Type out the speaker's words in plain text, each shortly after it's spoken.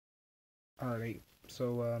Alright,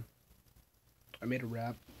 so I made a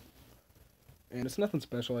rap, and it's nothing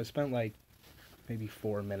special. I spent like maybe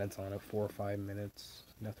 4 minutes on it, 4 or 5 minutes.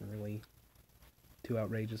 Nothing really too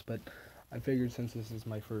outrageous, but I figured since this is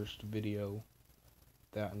my first video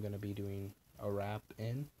that I'm gonna be doing a rap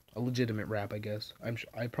in a legitimate rap, I guess.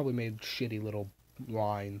 I probably made shitty little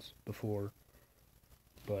lines before,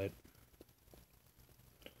 but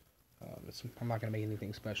I'm not gonna make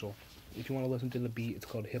anything special. If you want to listen to the beat, it's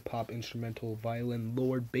called Hip Hop Instrumental Violin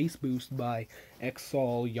Lord Bass Boost by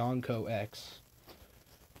Xol Yonko X.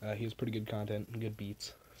 He has pretty good content and good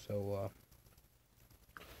beats. So,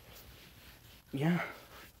 yeah.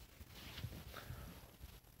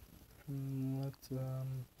 Let's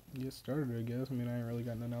get started, I guess. I mean, I ain't really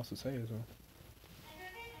got nothing else to say, so.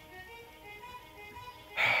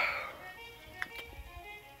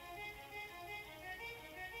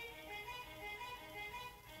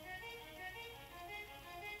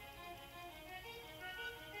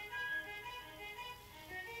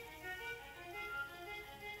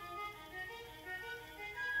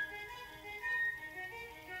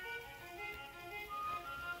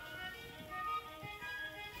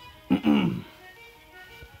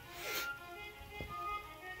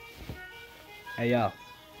 Hey, yo,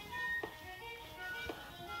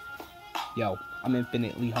 I'm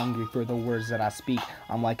infinitely hungry for the words that I speak.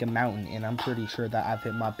 I'm like a mountain, and I'm pretty sure that I've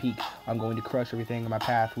hit my peak. I'm going to crush everything in my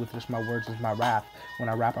path with just my words as my wrath. When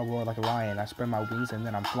I rap, I roar like a lion. I spread my wings, and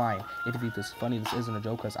then I'm flying. If you think this is funny, this isn't a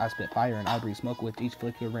joke, cause I spit fire and I breathe smoke with each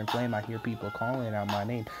flickering flame. I hear people calling out my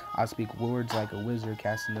name. I speak words like a wizard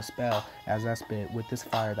casting a spell as I spit with this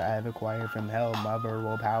fire that I have acquired from hell. My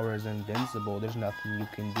verbal power is invincible. There's nothing you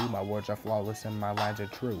can do. My words are flawless and my lines are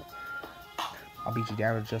true. I'll beat you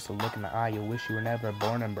down with just a look in the eye. You'll wish you were never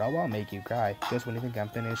born, and bro, I'll make you cry. Just when you think I'm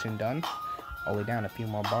finished and done, I'll lay down a few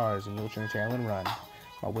more bars and you'll turn tail and run.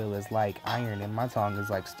 My will is like iron and my tongue is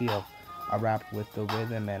like steel. I rap with the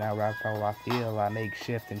rhythm and I rap how I feel. I make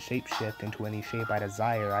shift and shape shift into any shape I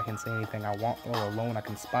desire. I can say anything I want, all alone I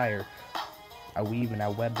conspire. I weave and I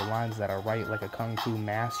web the lines that I write like a kung fu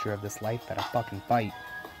master of this life that I fucking fight.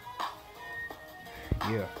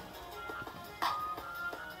 Yeah.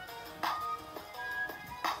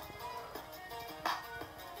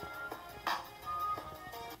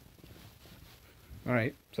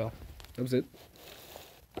 Alright, so that was it.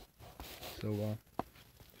 So,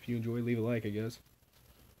 if you enjoy, leave a like, I guess.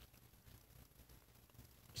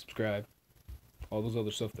 Subscribe. All those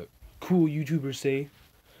other stuff that cool YouTubers say.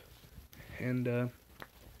 And, if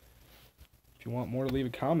you want more, to leave a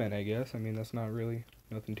comment, I guess. I mean, that's not really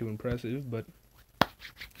nothing too impressive, but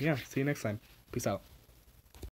yeah, see you next time. Peace out.